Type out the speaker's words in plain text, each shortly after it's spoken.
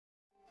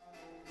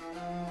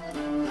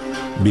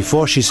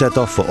Before she set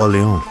off for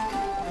Orléans,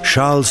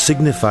 Charles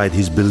signified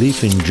his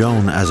belief in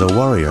Joan as a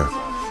warrior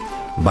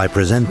by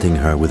presenting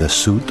her with a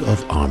suit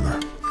of armor.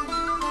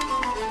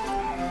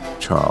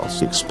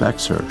 Charles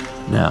expects her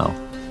now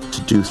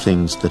to do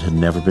things that had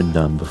never been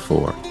done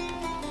before,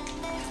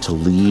 to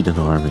lead an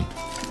army,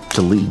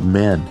 to lead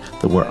men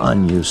that were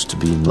unused to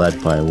being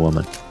led by a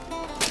woman.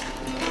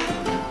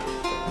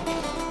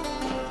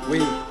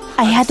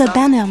 I had a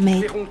banner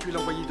made.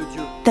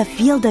 The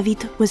field of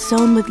it was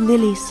sown with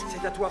lilies,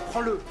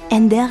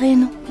 and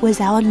therein was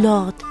our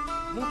Lord.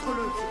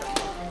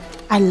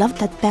 I loved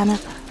that banner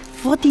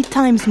 40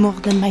 times more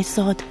than my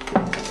sword.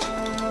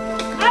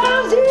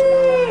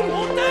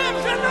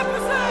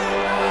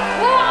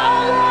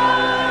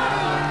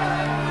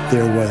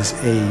 There was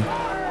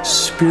a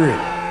spirit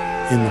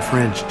in the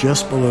French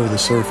just below the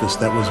surface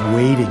that was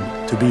waiting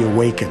to be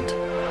awakened,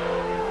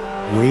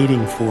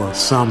 waiting for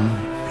some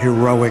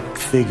heroic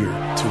figure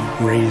to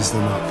raise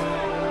them up.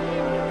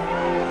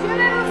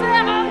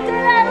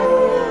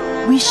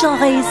 We shall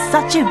raise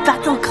such a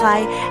battle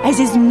cry as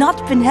has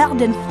not been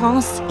heard in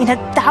France in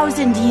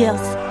 1,000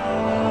 years.